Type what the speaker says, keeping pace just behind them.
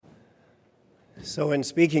So in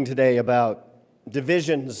speaking today about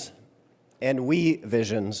divisions and we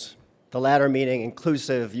visions, the latter meaning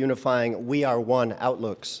inclusive, unifying, we are one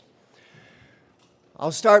outlooks,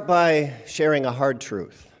 I'll start by sharing a hard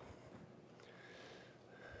truth.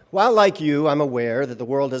 While like you, I'm aware that the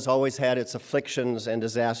world has always had its afflictions and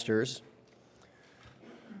disasters,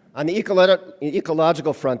 on the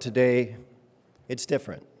ecological front today, it's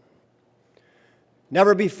different.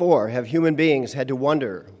 Never before have human beings had to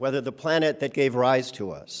wonder whether the planet that gave rise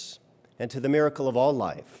to us and to the miracle of all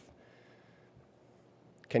life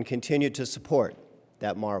can continue to support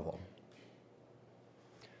that marvel.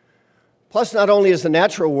 Plus, not only is the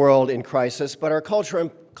natural world in crisis, but our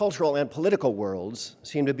cultural and political worlds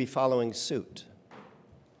seem to be following suit.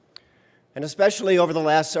 And especially over the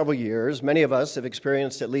last several years, many of us have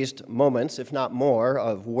experienced at least moments, if not more,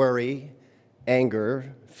 of worry,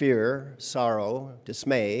 anger, fear, sorrow,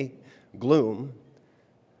 dismay, gloom,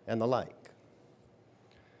 and the like.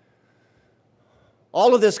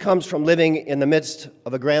 All of this comes from living in the midst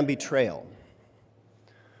of a grand betrayal,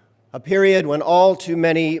 a period when all too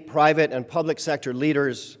many private and public sector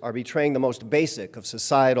leaders are betraying the most basic of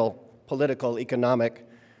societal, political, economic,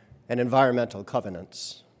 and environmental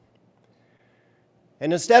covenants.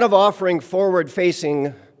 And instead of offering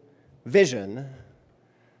forward-facing vision,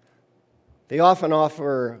 they often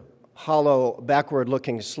offer hollow,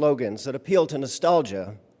 backward-looking slogans that appeal to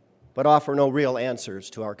nostalgia but offer no real answers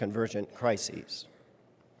to our convergent crises.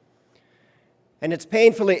 And it's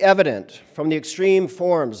painfully evident from the extreme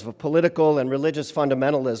forms of political and religious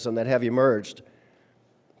fundamentalism that have emerged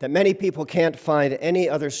that many people can't find any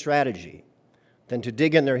other strategy than to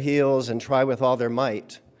dig in their heels and try with all their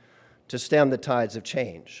might to stem the tides of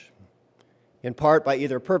change, in part by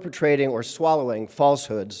either perpetrating or swallowing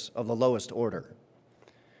falsehoods of the lowest order.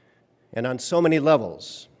 And on so many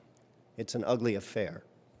levels, it's an ugly affair.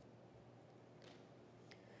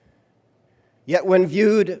 Yet when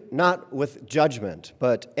viewed not with judgment,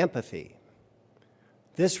 but empathy,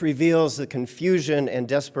 this reveals the confusion and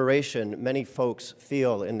desperation many folks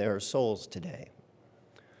feel in their souls today.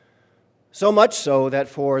 So much so that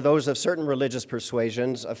for those of certain religious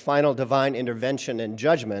persuasions, a final divine intervention and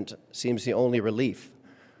judgment seems the only relief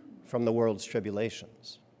from the world's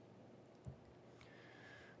tribulations.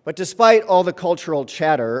 But despite all the cultural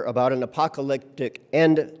chatter about an apocalyptic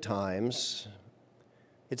end times,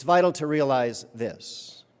 it's vital to realize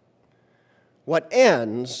this. What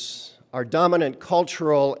ends are dominant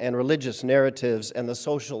cultural and religious narratives and the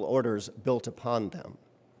social orders built upon them.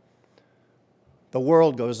 The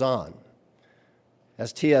world goes on,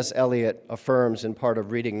 as T.S. Eliot affirms in part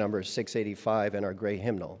of reading number 685 in our gray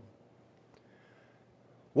hymnal.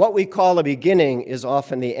 What we call a beginning is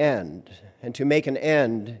often the end, and to make an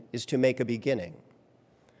end is to make a beginning.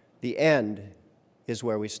 The end is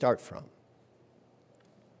where we start from.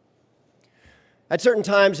 At certain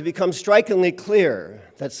times, it becomes strikingly clear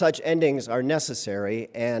that such endings are necessary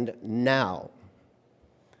and now.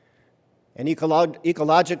 And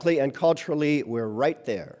ecologically and culturally, we're right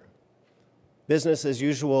there. Business as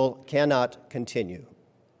usual cannot continue.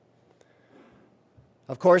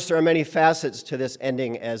 Of course, there are many facets to this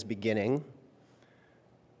ending as beginning,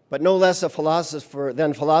 but no less a philosopher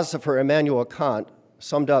than philosopher Immanuel Kant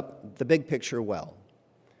summed up the big picture well.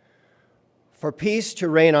 For peace to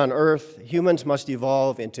reign on earth, humans must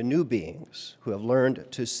evolve into new beings who have learned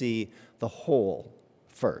to see the whole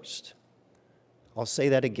first. I'll say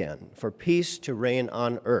that again. For peace to reign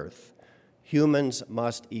on earth, humans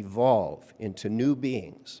must evolve into new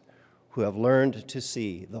beings who have learned to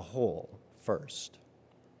see the whole first.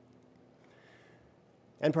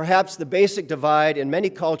 And perhaps the basic divide in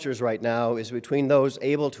many cultures right now is between those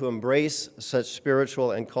able to embrace such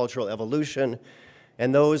spiritual and cultural evolution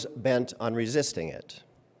and those bent on resisting it,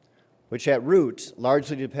 which at root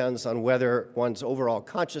largely depends on whether one's overall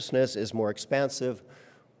consciousness is more expansive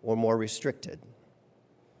or more restricted.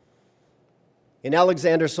 In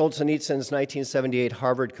Alexander Solzhenitsyn's 1978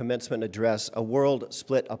 Harvard commencement address, A World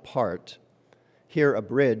Split Apart, here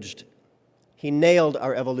abridged, he nailed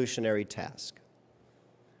our evolutionary task.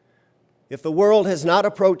 If the world has not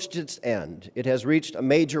approached its end, it has reached a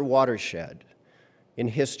major watershed in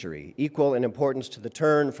history, equal in importance to the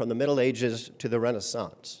turn from the Middle Ages to the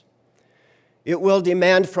Renaissance. It will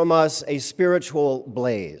demand from us a spiritual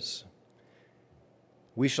blaze.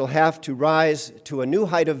 We shall have to rise to a new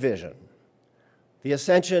height of vision. The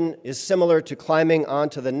ascension is similar to climbing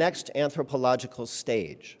onto the next anthropological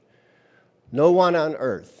stage. No one on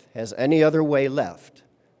earth has any other way left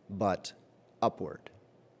but upward.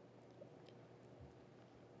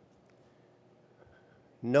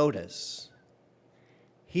 Notice,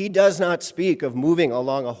 He does not speak of moving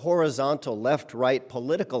along a horizontal left-right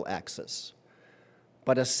political axis,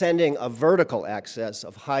 but ascending a vertical axis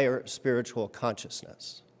of higher spiritual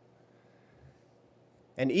consciousness.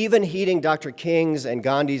 And even heeding Dr. King's and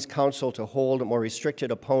Gandhi's counsel to hold more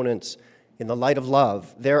restricted opponents in the light of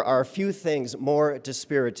love, there are few things more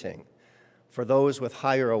dispiriting for those with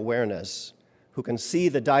higher awareness who can see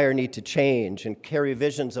the dire need to change and carry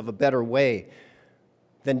visions of a better way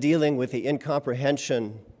than dealing with the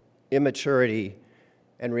incomprehension, immaturity,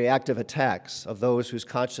 and reactive attacks of those whose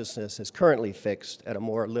consciousness is currently fixed at a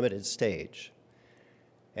more limited stage,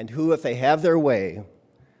 and who, if they have their way,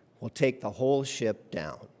 will take the whole ship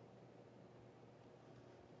down.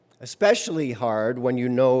 Especially hard when you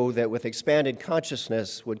know that with expanded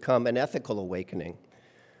consciousness would come an ethical awakening,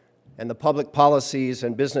 and the public policies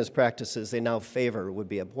and business practices they now favor would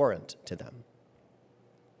be abhorrent to them.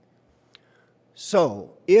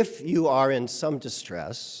 So, if you are in some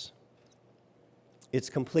distress, it's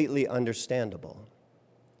completely understandable.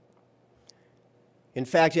 In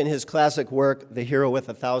fact, in his classic work, The Hero with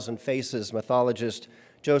a Thousand Faces, mythologist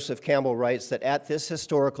Joseph Campbell writes that at this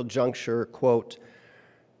historical juncture, quote,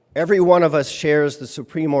 "Every one of us shares the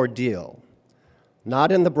supreme ordeal,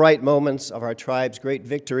 not in the bright moments of our tribe's great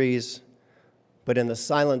victories, but in the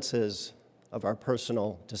silences of our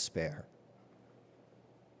personal despair."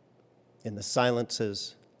 In the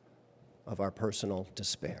silences of our personal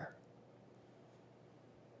despair.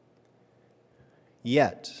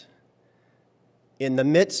 Yet, in the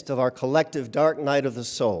midst of our collective dark night of the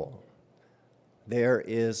soul, there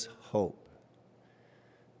is hope.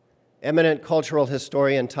 Eminent cultural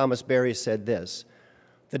historian Thomas Berry said this: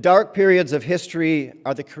 "The dark periods of history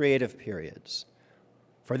are the creative periods,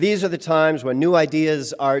 for these are the times when new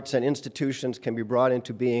ideas, arts, and institutions can be brought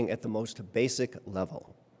into being at the most basic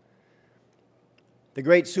level." The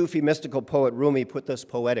great Sufi mystical poet Rumi put this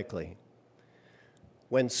poetically: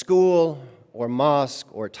 "When school or mosque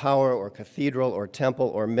or tower or cathedral or temple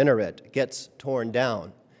or minaret gets torn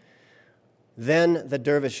down, then the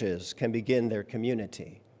dervishes can begin their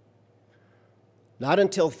community. Not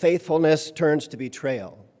until faithfulness turns to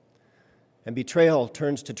betrayal, and betrayal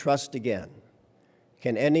turns to trust again,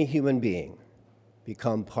 can any human being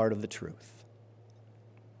become part of the truth."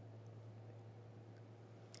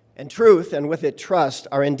 And truth, and with it trust,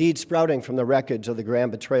 are indeed sprouting from the wreckage of the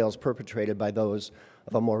grand betrayals perpetrated by those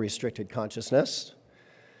of a more restricted consciousness.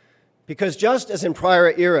 Because just as in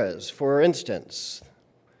prior eras, for instance,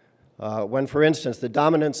 the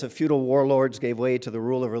dominance of feudal warlords gave way to the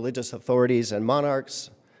rule of religious authorities and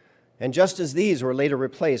monarchs, and just as these were later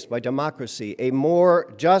replaced by democracy, a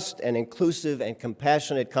more just and inclusive and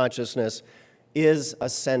compassionate consciousness is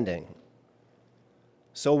ascending.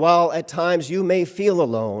 So while at times you may feel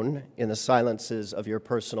alone in the silences of your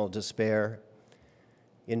personal despair,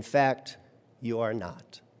 in fact, you are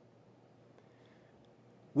not.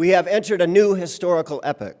 We have entered a new historical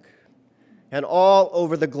epoch, and all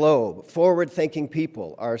over the globe, forward-thinking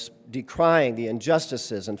people are decrying the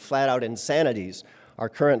injustices and flat-out insanities our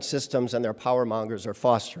current systems and their power-mongers are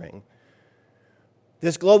fostering.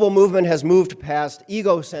 This global movement has moved past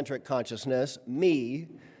egocentric consciousness, me,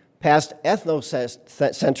 past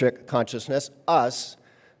ethnocentric consciousness, us,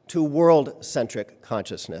 to world-centric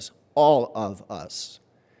consciousness, all of us,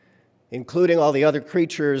 including all the other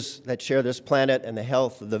creatures that share this planet and the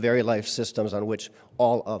health of the very life systems on which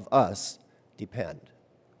all of us depend.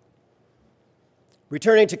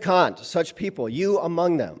 Returning to Kant, such people, you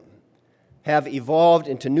among them, have evolved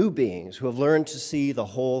into new beings who have learned to see the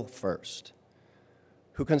whole first,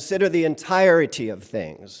 who consider the entirety of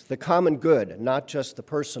things, the common good, not just the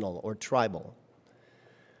personal or tribal.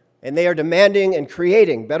 And they are demanding and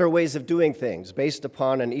creating better ways of doing things based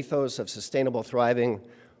upon an ethos of sustainable thriving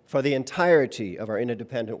for the entirety of our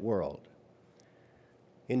interdependent world.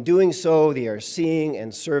 In doing so, they are seeing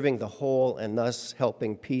and serving the whole and thus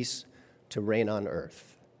helping peace to reign on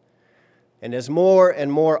earth. And as more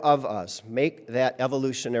and more of us make that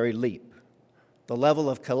evolutionary leap, the level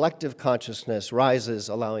of collective consciousness rises,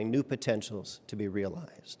 allowing new potentials to be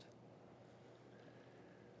realized.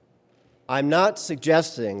 I'm not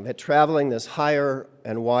suggesting that traveling this higher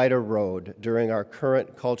and wider road during our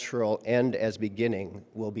current cultural end as beginning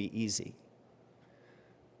will be easy.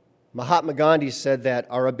 Mahatma Gandhi said that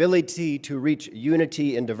our ability to reach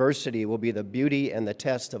unity in diversity will be the beauty and the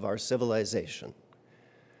test of our civilization.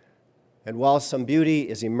 And while some beauty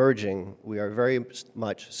is emerging, we are very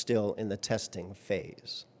much still in the testing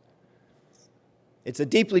phase. It's a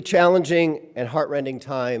deeply challenging and heart-rending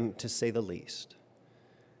time, to say the least.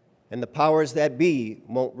 And the powers that be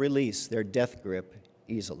won't release their death grip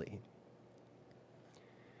easily.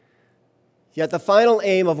 Yet the final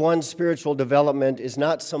aim of one's spiritual development is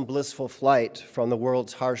not some blissful flight from the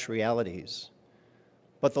world's harsh realities,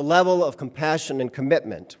 but the level of compassion and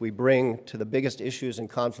commitment we bring to the biggest issues and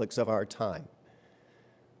conflicts of our time,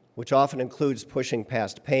 which often includes pushing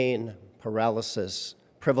past pain, paralysis,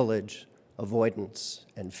 privilege, avoidance,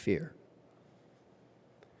 and fear.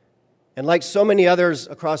 And like so many others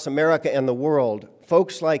across America and the world,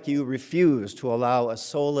 folks like you refuse to allow a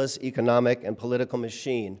soulless economic and political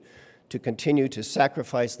machine to continue to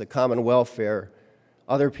sacrifice the common welfare,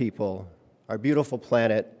 other people, our beautiful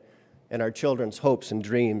planet, and our children's hopes and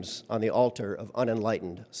dreams on the altar of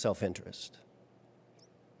unenlightened self-interest.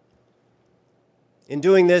 In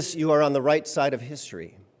doing this, you are on the right side of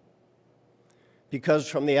history, because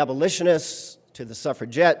from the abolitionists to the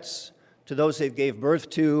suffragettes to those they gave birth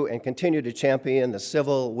to and continue to champion the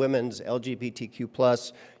civil, women's,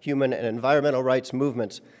 LGBTQ+, human and environmental rights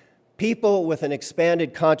movements, people with an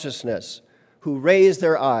expanded consciousness who raise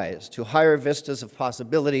their eyes to higher vistas of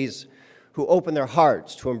possibilities, who open their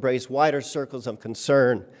hearts to embrace wider circles of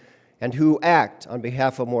concern, and who act on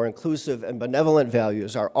behalf of more inclusive and benevolent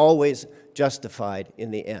values are always justified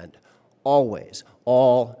in the end. Always.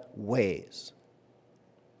 Always.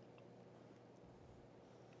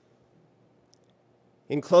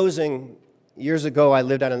 In closing, years ago I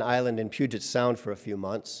lived on an island in Puget Sound for a few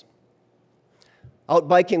months. Out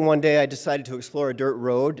biking one day, I decided to explore a dirt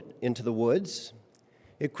road into the woods.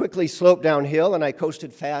 It quickly sloped downhill, and I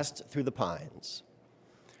coasted fast through the pines.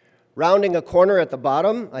 Rounding a corner at the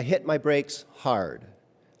bottom, I hit my brakes hard,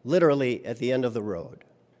 literally at the end of the road.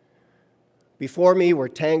 Before me were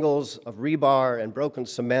tangles of rebar and broken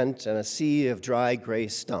cement and a sea of dry gray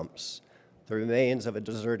stumps, the remains of a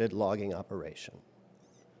deserted logging operation.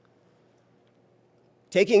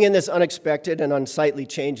 Taking in this unexpected and unsightly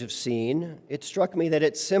change of scene, it struck me that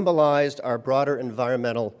it symbolized our broader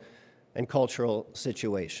environmental and cultural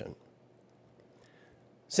situation.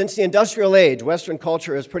 Since the industrial age, Western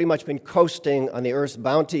culture has pretty much been coasting on the earth's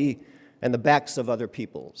bounty and the backs of other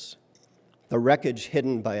peoples, the wreckage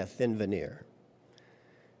hidden by a thin veneer.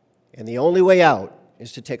 And the only way out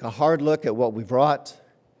is to take a hard look at what we've wrought,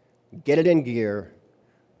 get it in gear,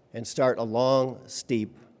 and start a long,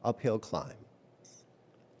 steep uphill climb.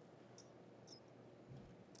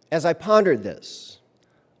 As I pondered this,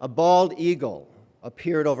 a bald eagle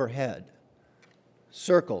appeared overhead,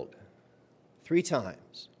 circled 3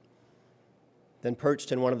 times, then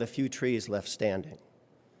perched in one of the few trees left standing.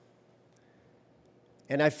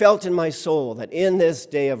 And I felt in my soul that in this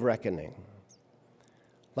day of reckoning,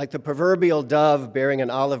 like the proverbial dove bearing an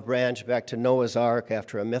olive branch back to Noah's Ark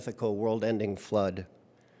after a mythical world-ending flood,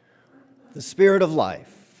 the Spirit of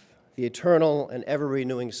life, the eternal and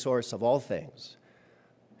ever-renewing source of all things,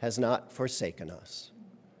 has not forsaken us.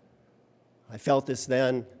 I felt this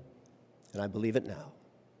then, and I believe it now.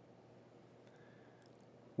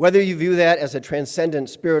 Whether you view that as a transcendent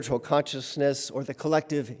spiritual consciousness or the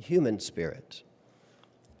collective human spirit,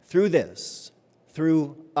 through this,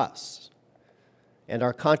 through us, and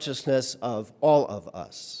our consciousness of all of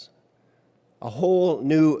us, a whole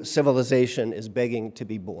new civilization is begging to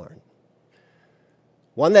be born.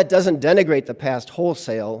 One that doesn't denigrate the past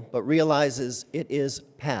wholesale, but realizes it is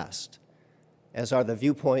past, as are the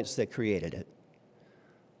viewpoints that created it.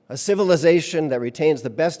 A civilization that retains the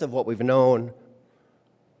best of what we've known,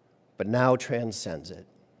 but now transcends it.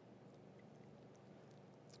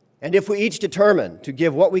 And if we each determine to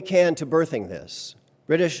give what we can to birthing this,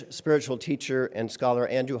 British spiritual teacher and scholar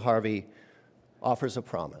Andrew Harvey offers a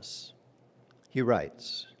promise. He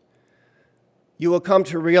writes, "You will come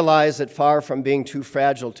to realize that far from being too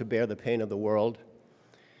fragile to bear the pain of the world,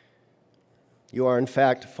 you are in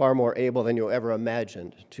fact far more able than you ever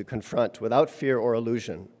imagined to confront without fear or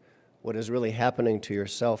illusion what is really happening to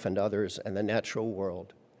yourself and others and the natural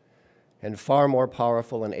world, and far more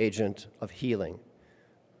powerful an agent of healing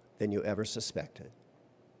than you ever suspected."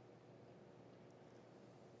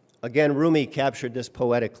 Again, Rumi captured this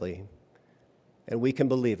poetically, and we can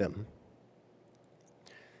believe him.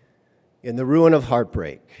 In the ruin of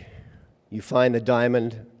heartbreak, you find the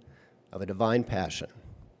diamond of a divine passion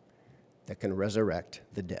that can resurrect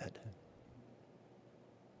the dead.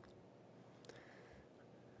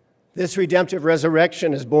 This redemptive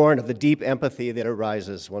resurrection is born of the deep empathy that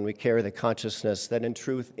arises when we carry the consciousness that in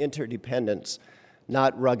truth, interdependence,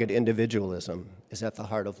 not rugged individualism, is at the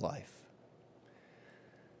heart of life.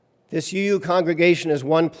 This UU congregation is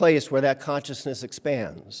one place where that consciousness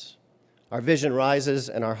expands. Our vision rises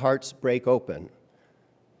and our hearts break open,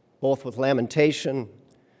 both with lamentation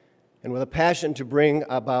and with a passion to bring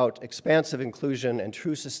about expansive inclusion and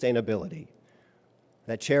true sustainability,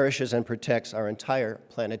 that cherishes and protects our entire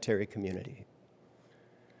planetary community.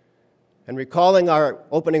 And recalling our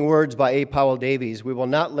opening words by A. Powell Davies, we will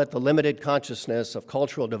not let the limited consciousness of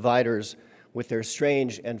cultural dividers with their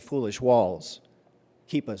strange and foolish walls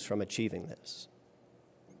keep us from achieving this.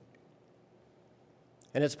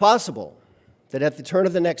 And it's possible that at the turn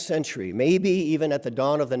of the next century, maybe even at the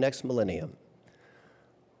dawn of the next millennium,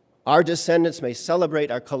 our descendants may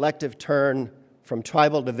celebrate our collective turn from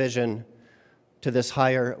tribal division to this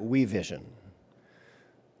higher we vision.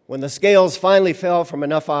 When the scales finally fell from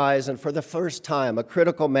enough eyes, and for the first time, a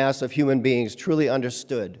critical mass of human beings truly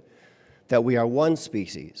understood that we are one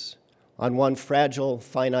species on one fragile,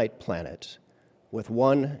 finite planet with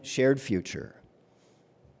one shared future,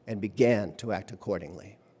 and began to act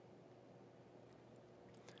accordingly.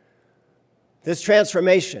 This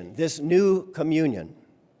transformation, this new communion,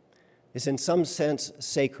 is in some sense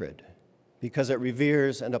sacred because it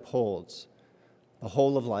reveres and upholds the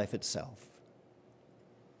whole of life itself.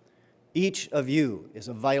 Each of you is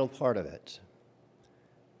a vital part of it.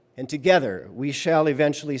 And together, we shall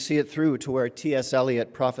eventually see it through to where T.S.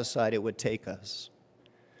 Eliot prophesied it would take us.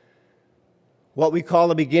 What we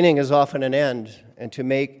call a beginning is often an end, and to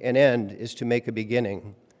make an end is to make a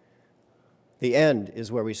beginning. The end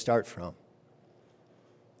is where we start from.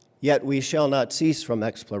 Yet we shall not cease from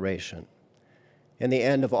exploration, and the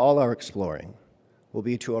end of all our exploring will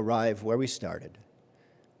be to arrive where we started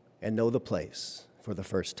and know the place for the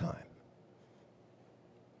first time.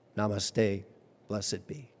 Namaste, blessed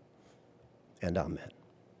be, and amen.